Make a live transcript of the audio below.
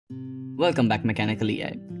Welcome back,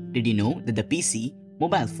 MechanicalEI. Did you know that the PC,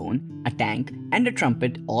 mobile phone, a tank, and a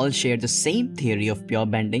trumpet all share the same theory of pure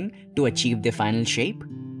bending to achieve their final shape?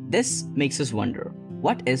 This makes us wonder,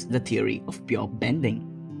 what is the theory of pure bending?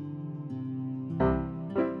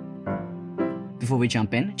 Before we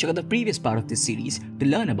jump in, check out the previous part of this series to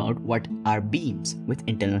learn about what are beams with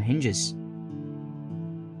internal hinges.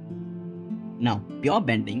 Now, pure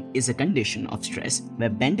bending is a condition of stress where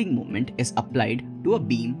bending moment is applied to a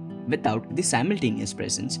beam without the simultaneous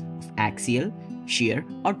presence of axial, shear,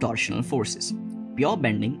 or torsional forces. Pure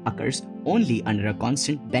bending occurs only under a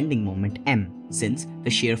constant bending moment m, since the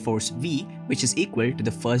shear force V, which is equal to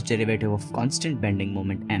the first derivative of constant bending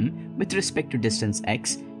moment m with respect to distance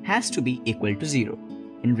x, has to be equal to 0.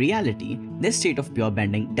 In reality, this state of pure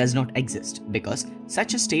bending does not exist because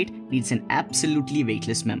such a state needs an absolutely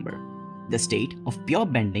weightless member. The state of pure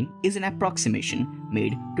bending is an approximation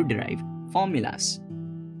made to derive formulas.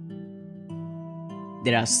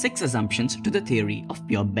 There are 6 assumptions to the theory of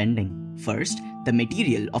pure bending. First, the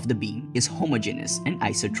material of the beam is homogeneous and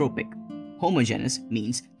isotropic. Homogeneous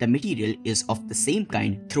means the material is of the same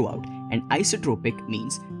kind throughout, and isotropic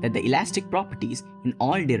means that the elastic properties in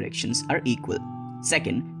all directions are equal.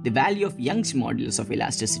 Second, the value of Young's modulus of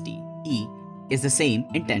elasticity, E, is the same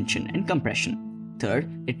in tension and compression.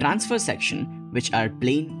 Third, the transverse section, which are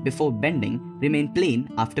plane before bending, remain plane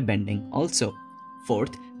after bending also.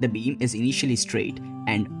 Fourth, the beam is initially straight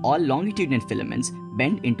and all longitudinal filaments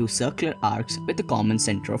bend into circular arcs with a common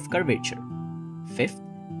center of curvature. Fifth,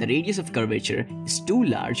 the radius of curvature is too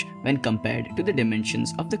large when compared to the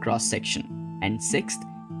dimensions of the cross section. And sixth,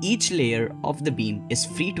 each layer of the beam is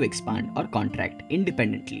free to expand or contract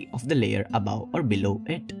independently of the layer above or below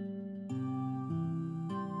it.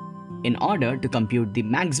 In order to compute the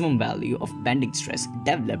maximum value of bending stress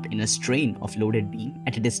developed in a strain of loaded beam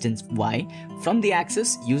at a distance y from the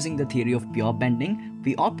axis using the theory of pure bending,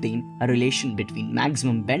 we obtain a relation between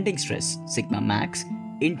maximum bending stress sigma max,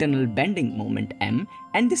 internal bending moment m,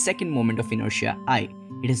 and the second moment of inertia I.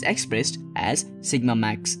 It is expressed as sigma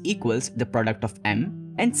max equals the product of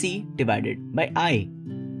m and c divided by I.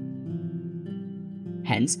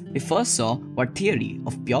 Hence, we first saw what theory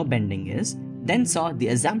of pure bending is, then saw the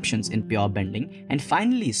assumptions in pure bending, and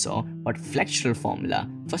finally saw what flexural formula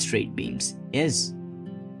for straight beams is.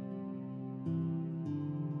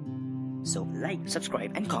 So like,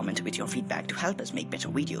 subscribe and comment with your feedback to help us make better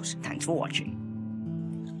videos. Thanks for watching.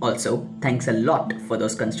 Also, thanks a lot for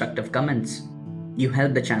those constructive comments. You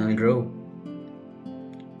help the channel grow.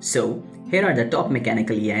 So, here are the top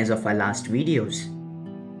mechanical EIs of our last videos.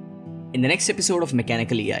 In the next episode of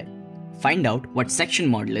MechanicalEI, find out what section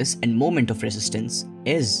modulus and moment of resistance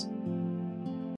is.